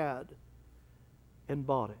he had and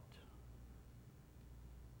bought it.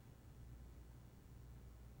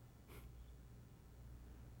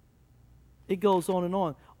 It goes on and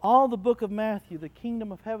on. All the book of Matthew, the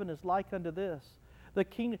kingdom of heaven is like unto this. The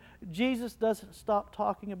kingdom. Jesus doesn't stop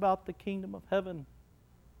talking about the kingdom of heaven.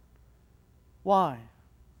 Why?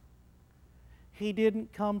 He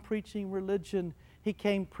didn't come preaching religion. He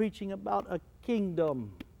came preaching about a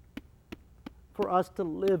kingdom for us to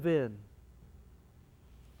live in.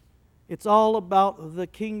 It's all about the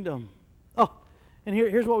kingdom. Oh, and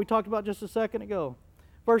here's what we talked about just a second ago.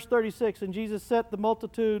 Verse 36, and Jesus set the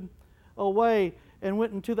multitude away and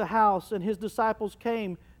went into the house, and his disciples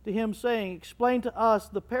came to him, saying, explain to us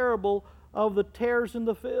the parable of the tares in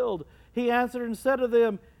the field. He answered and said to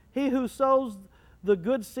them, he who sows the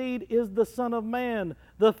good seed is the Son of Man.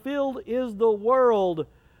 The field is the world.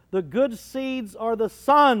 The good seeds are the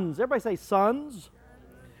sons. Everybody say sons.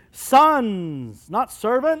 Sons, not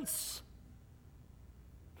servants.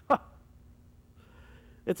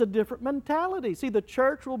 It's a different mentality. See, the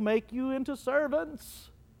church will make you into servants.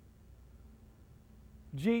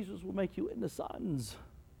 Jesus will make you into sons.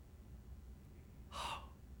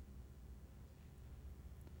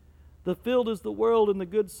 The field is the world, and the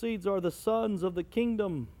good seeds are the sons of the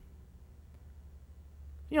kingdom.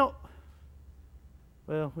 You know,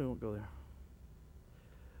 well, we won't go there.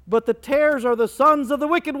 but the tares are the sons of the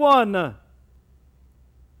wicked one.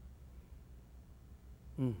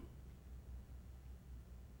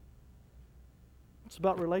 It's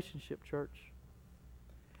about relationship, church.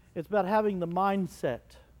 It's about having the mindset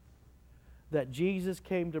that Jesus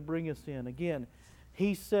came to bring us in. Again,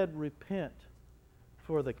 He said, repent,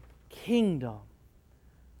 for the kingdom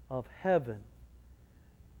of heaven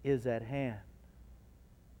is at hand.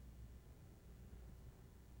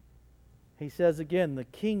 He says again, the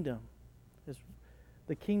kingdom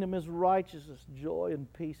is righteousness, joy,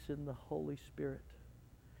 and peace in the Holy Spirit.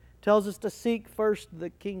 Tells us to seek first the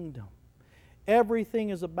kingdom. Everything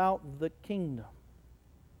is about the kingdom.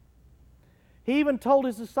 He even told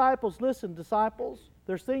His disciples, listen, disciples,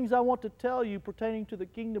 there's things I want to tell you pertaining to the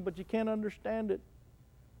kingdom, but you can't understand it.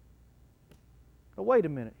 Now, wait a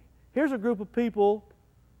minute. Here's a group of people.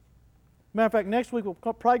 Matter of fact, next week we're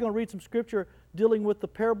probably going to read some scripture dealing with the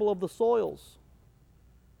parable of the soils.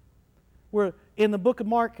 Where in the book of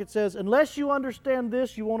Mark it says, unless you understand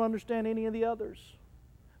this, you won't understand any of the others.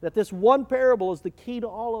 That this one parable is the key to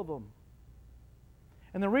all of them.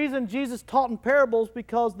 And the reason Jesus taught in parables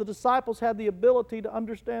because the disciples had the ability to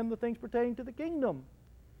understand the things pertaining to the kingdom.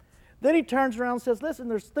 Then He turns around and says, listen,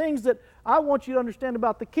 there's things that I want you to understand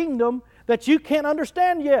about the kingdom that you can't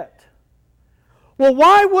understand yet. Well,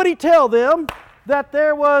 why would He tell them that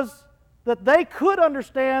they could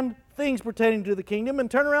understand things pertaining to the kingdom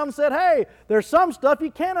and turn around and said, hey, there's some stuff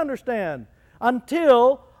you can't understand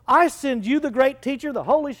until I send you the great teacher, the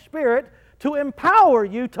Holy Spirit, to empower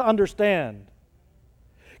you to understand.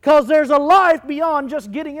 Because there's a life beyond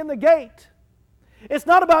just getting in the gate. It's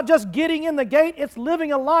not about just getting in the gate. It's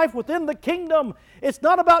living a life within the kingdom. It's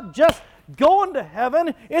not about just going to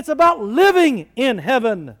heaven. It's about living in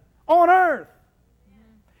heaven on earth.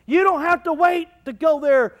 You don't have to wait to go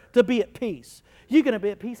there to be at peace. You're going to be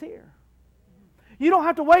at peace here. You don't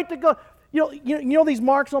have to wait to go. You know these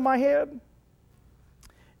marks on my head?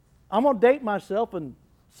 I'm going to date myself, and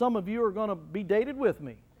some of you are going to be dated with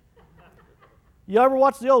me. You ever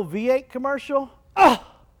watch the old V8 commercial? Oh,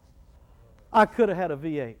 I could have had a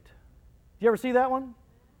V8. Did you ever see that one?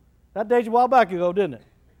 That dated a while back ago, didn't it?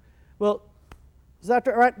 Well, is that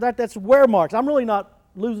right? That's wear marks. I'm really not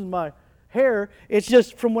losing my hair. It's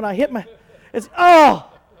just from when I hit my...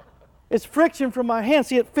 It's friction from my hand.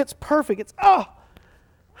 See, it fits perfect.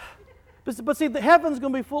 But see, the heaven's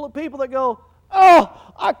going to be full of people that go,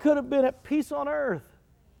 I could have been at peace on earth.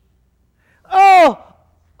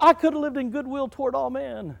 I could have lived in goodwill toward all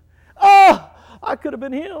men. I could have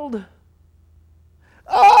been healed.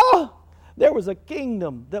 There was a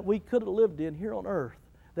kingdom that we could have lived in here on earth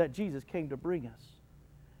that Jesus came to bring us.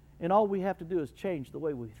 And all we have to do is change the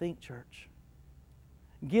way we think, church.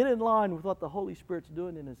 Get in line with what the Holy Spirit's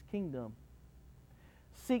doing in His kingdom.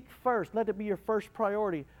 Seek first. Let it be your first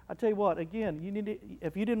priority. I tell you what, again,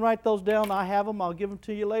 if you didn't write those down, I have them. I'll give them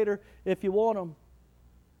to you later if you want them.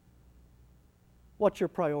 What's your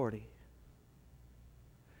priority?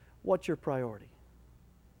 What's your priority?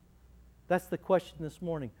 That's the question this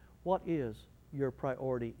morning. What is your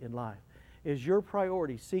priority in life? Is your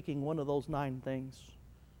priority seeking one of those 9 things?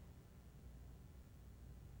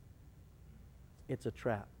 It's a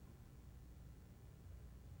trap.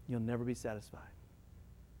 You'll never be satisfied.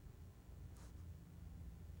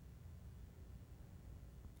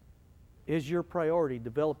 Is your priority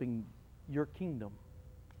developing your kingdom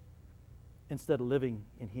instead of living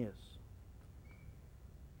in His?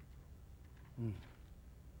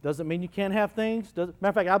 Doesn't mean you can't have things. Matter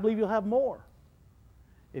of fact, I believe you'll have more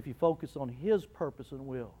if you focus on His purpose and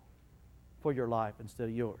will for your life instead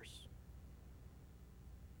of yours.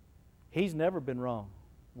 He's never been wrong.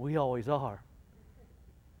 We always are.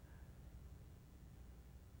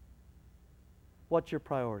 What's your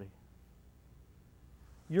priority?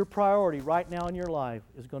 Your priority right now in your life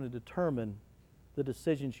is going to determine the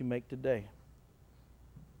decisions you make today.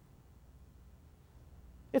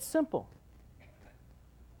 It's simple.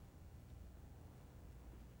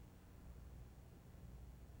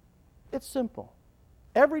 It's simple.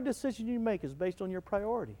 Every decision you make is based on your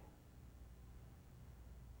priority.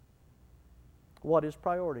 What is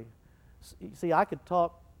priority? See, I could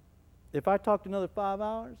talk, if I talked another 5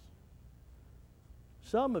 hours,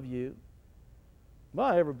 some of you,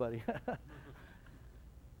 well, everybody,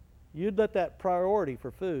 you'd let that priority for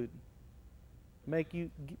food make you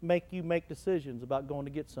make decisions about going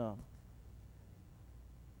to get some.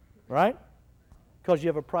 Right? Because you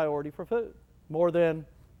have a priority for food more than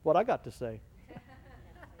what I got to say.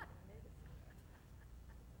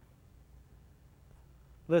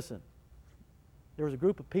 Listen, there was a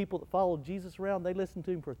group of people that followed Jesus around. They listened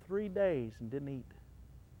to Him for 3 days and didn't eat.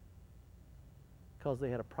 Because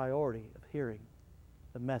they had a priority of hearing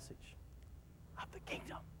the message of the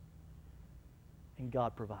kingdom. And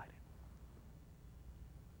God provided.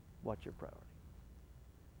 What's your priority?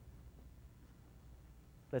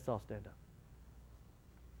 Let's all stand up.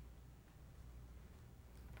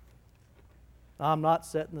 I'm not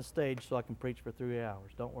setting the stage so I can preach for 3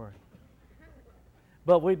 hours. Don't worry.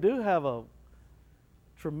 But we do have a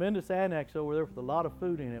tremendous annex over there with a lot of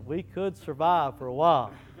food in it. We could survive for a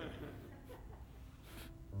while.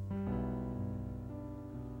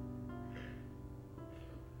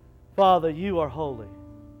 Father, you are holy.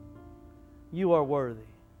 You are worthy.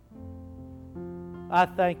 I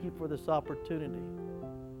thank you for this opportunity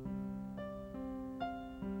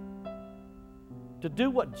to do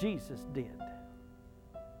what Jesus did.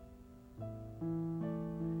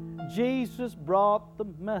 Jesus brought the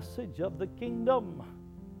message of the kingdom.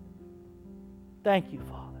 Thank you,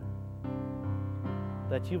 Father,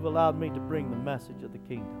 that you've allowed me to bring the message of the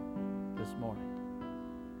kingdom this morning.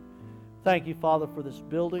 Thank you, Father, for this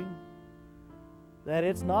building, that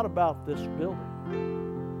it's not about this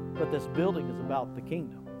building, but this building is about the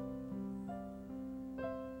kingdom.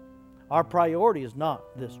 Our priority is not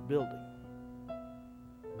this building.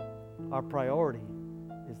 Our priority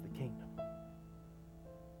is the kingdom.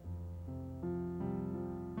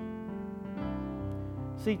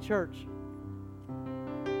 See, church,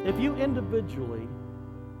 if you individually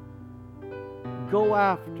go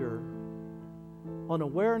after an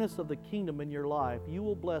awareness of the kingdom in your life, you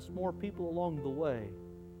will bless more people along the way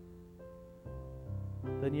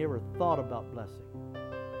than you ever thought about blessing.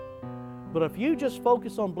 But if you just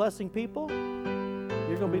focus on blessing people,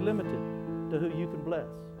 you're going to be limited to who you can bless.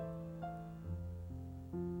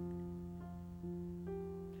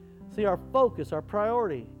 See, our focus, our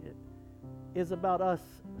priority is about us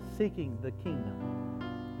seeking the kingdom.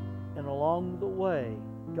 And along the way,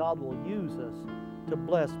 God will use us to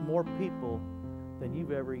bless more people than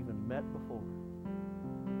you've ever even met before.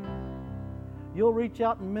 You'll reach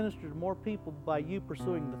out and minister to more people by you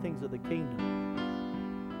pursuing the things of the kingdom,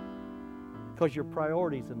 because your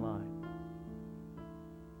priority's in line.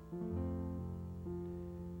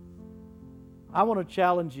 I want to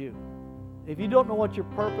challenge you. If you don't know what your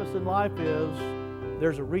purpose in life is,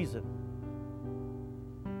 there's a reason.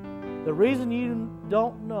 The reason you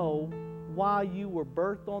don't know why you were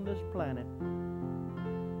birthed on this planet,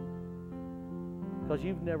 because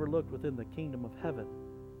you've never looked within the kingdom of heaven.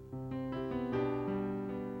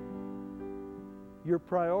 Your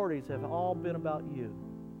priorities have all been about you,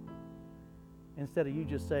 instead of you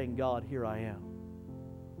just saying, God, here I am.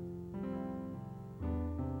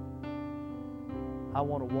 I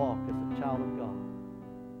want to walk as a child of God.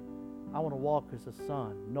 I want to walk as a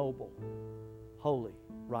son, noble, holy,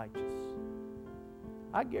 righteous.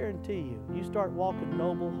 I guarantee you start walking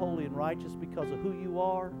noble, holy, and righteous because of who you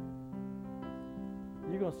are,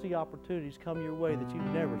 you're going to see opportunities come your way that you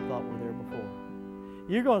never thought were there before.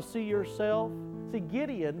 You're going to see yourself. See,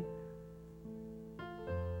 Gideon,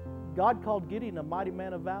 God called Gideon a mighty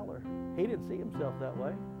man of valor. He didn't see himself that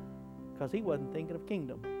way because he wasn't thinking of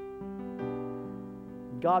kingdom.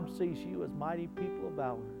 God sees you as mighty people of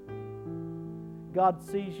valor. God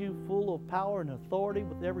sees you full of power and authority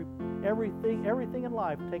with everything in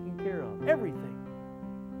life taken care of.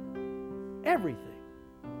 Everything.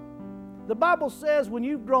 The Bible says when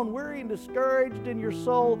you've grown weary and discouraged in your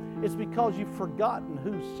soul, it's because you've forgotten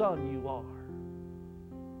whose son you are.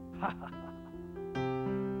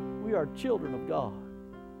 We are children of God.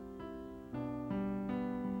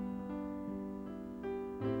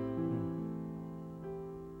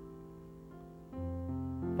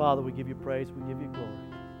 Father, we give you praise, we give you glory.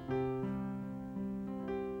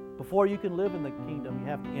 Before you can live in the kingdom, you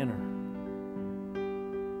have to enter.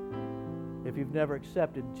 If you've never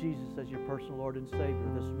accepted Jesus as your personal Lord and Savior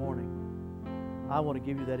this morning, I want to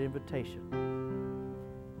give you that invitation.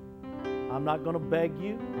 I'm not going to beg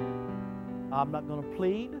you. I'm not going to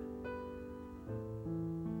plead.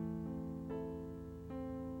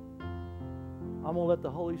 I'm going to let the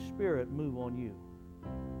Holy Spirit move on you.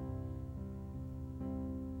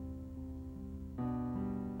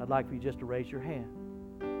 I'd like for you just to raise your hand,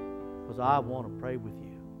 because I want to pray with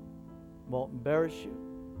you. Won't embarrass you.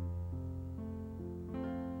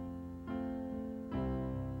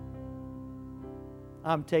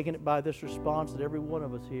 I'm taking it by this response that every one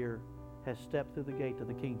of us here has stepped through the gate to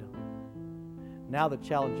the kingdom. Now the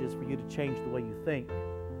challenge is for you to change the way you think.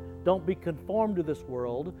 Don't be conformed to this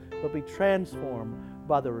world, but be transformed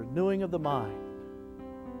by the renewing of the mind.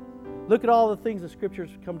 Look at all the things the Scriptures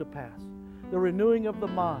come to pass. The renewing of the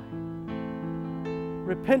mind.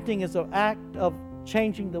 Repenting is an act of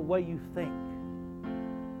changing the way you think.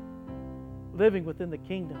 living within the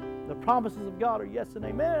kingdom. The promises of God are yes and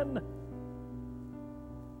amen.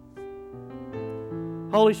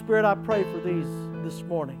 Holy Spirit, I pray for these this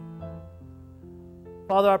morning.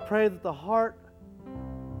 Father, I pray that the heart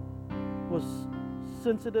was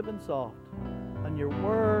sensitive and soft, and your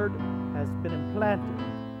word has been implanted,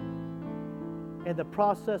 and the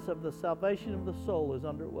process of the salvation of the soul is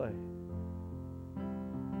underway.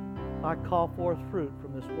 I call forth fruit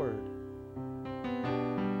from this word,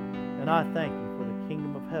 and I thank you for the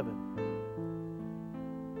kingdom of heaven.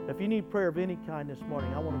 If you need prayer of any kind this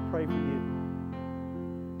morning, I want to pray for you.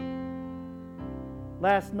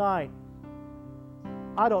 Last night,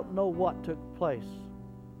 I don't know what took place.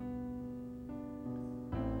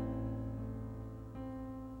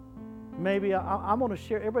 Maybe I'm going to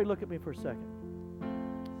share. Everybody look at me for a second.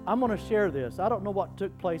 I'm going to share this. I don't know what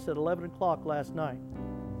took place at 11 o'clock last night.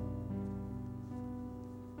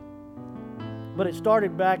 But it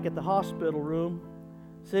started back at the hospital room,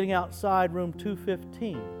 sitting outside room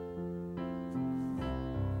 215.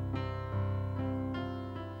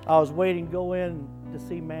 I was waiting to go in to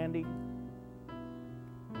see Mandy.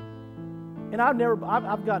 And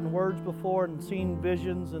I've gotten words before and seen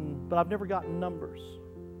visions, but I've never gotten numbers.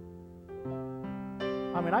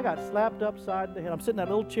 I mean, I got slapped upside the head. I'm sitting in that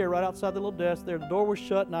little chair right outside the little desk there. The door was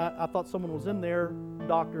shut, and I thought someone was in there,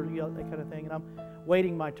 doctor, that kind of thing. And I'm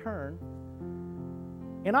waiting my turn.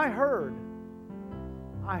 And I heard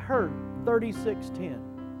 3610.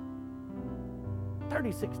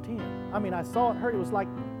 3610. I mean, I saw it, heard it. It was like,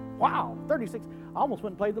 wow, 36. I almost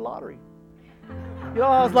went and played the lottery. You know,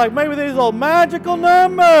 I was like, maybe these are magical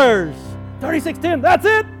numbers. 3610, that's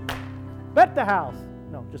it. Bet the house.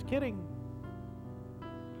 No, just kidding.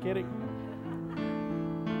 Kidding.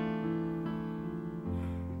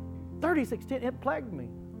 3610, it plagued me.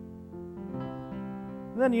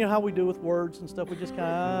 And then you know how we do with words and stuff. We just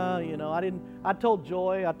kind of, I told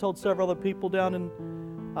Joy, I told several other people down in,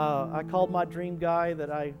 I called my dream guy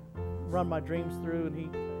that I run my dreams through, and he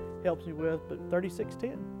helps me with, but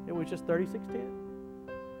 3610. It was just 3610.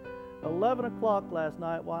 11 o'clock last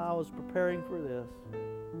night while I was preparing for this.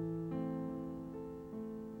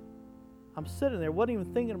 I'm sitting there, wasn't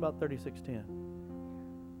even thinking about 3610.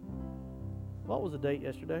 What was the date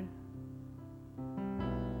yesterday?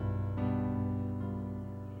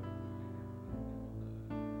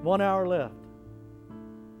 One hour left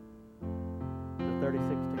to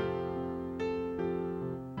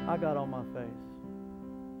 3610. I got on my face.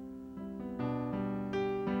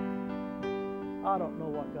 I don't know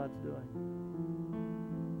what God's doing.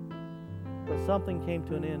 But something came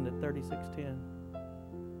to an end at 3610.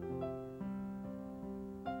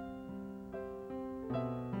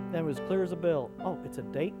 And it was clear as a bell. Oh, it's a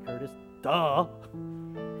date, Curtis. Duh.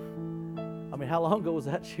 I mean, how long ago was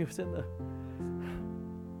that she was in the...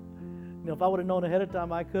 You know, if I would have known ahead of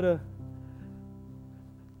time, I could have...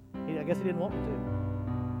 I guess he didn't want me to.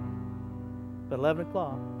 But 11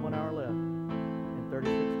 o'clock, 1 hour left, and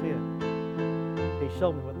 3610. He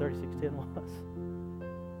showed me what 3610 was.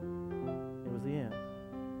 It was the end.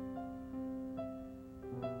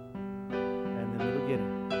 And then the beginning.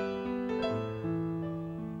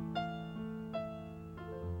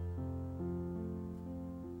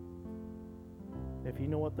 If you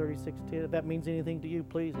know what 3610, if that means anything to you,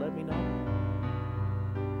 please let me know.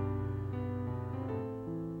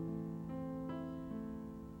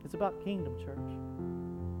 It's about kingdom, church.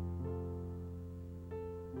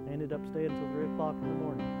 I ended up staying until 3 o'clock in the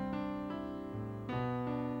morning.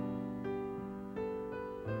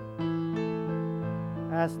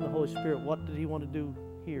 Asking the Holy Spirit, what did He want to do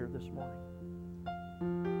here this morning?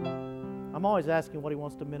 I'm always asking what He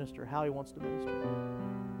wants to minister, how He wants to minister.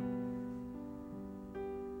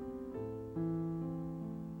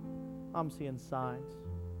 I'm seeing signs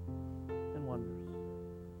and wonders.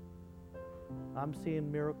 I'm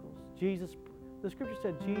seeing miracles. The scripture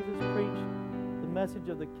said Jesus preached the message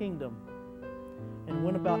of the kingdom and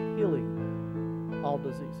went about healing all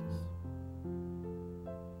diseases.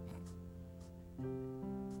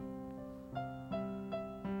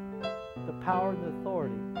 The power and the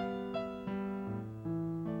authority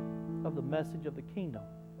of the message of the kingdom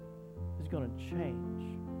is going to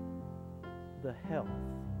change the health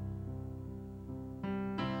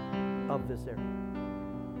of this area.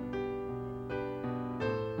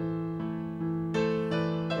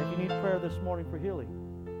 If you need prayer this morning for healing,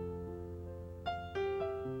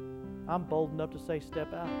 I'm bold enough to say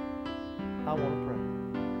step out. I want to pray.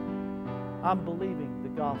 I'm believing the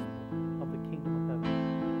gospel of the kingdom of heaven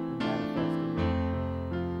to manifest in you.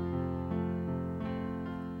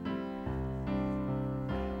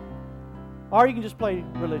 Or you can just play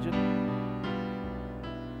religion.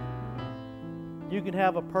 You can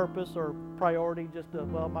have a purpose or priority, just to,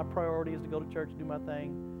 well, my priority is to go to church, do my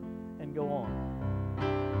thing, and go on.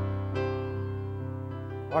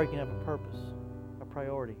 Or you can have a purpose, a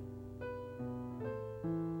priority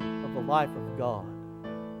of the life of God,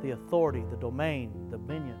 the authority, the domain, the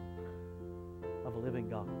dominion of a living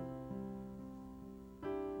God.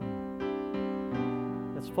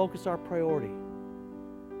 Let's focus our priority.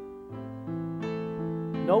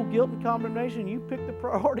 No guilt and condemnation. You pick the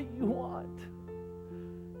priority you want.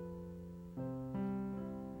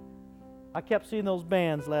 I kept seeing those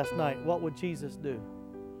bands last night. What would Jesus do?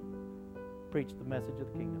 Preach the message of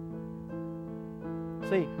the kingdom.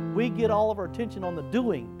 See, we get all of our attention on the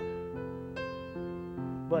doing,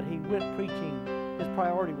 but he went preaching. His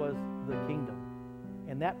priority was the kingdom,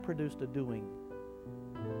 and that produced a doing.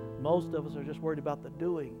 Most of us are just worried about the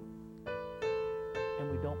doing, and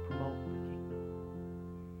we don't promote the kingdom.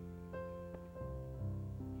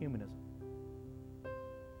 Humanism.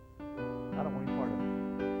 I don't want any part of it.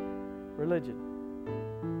 Religion.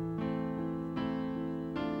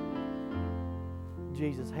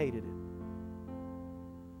 Jesus hated it.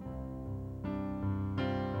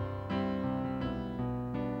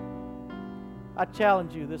 I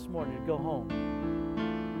challenge you this morning to go home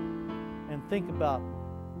and think about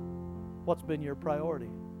what's been your priority.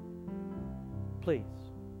 Please.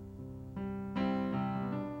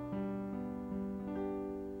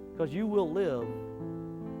 Because you will live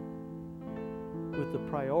with the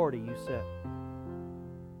priority you set.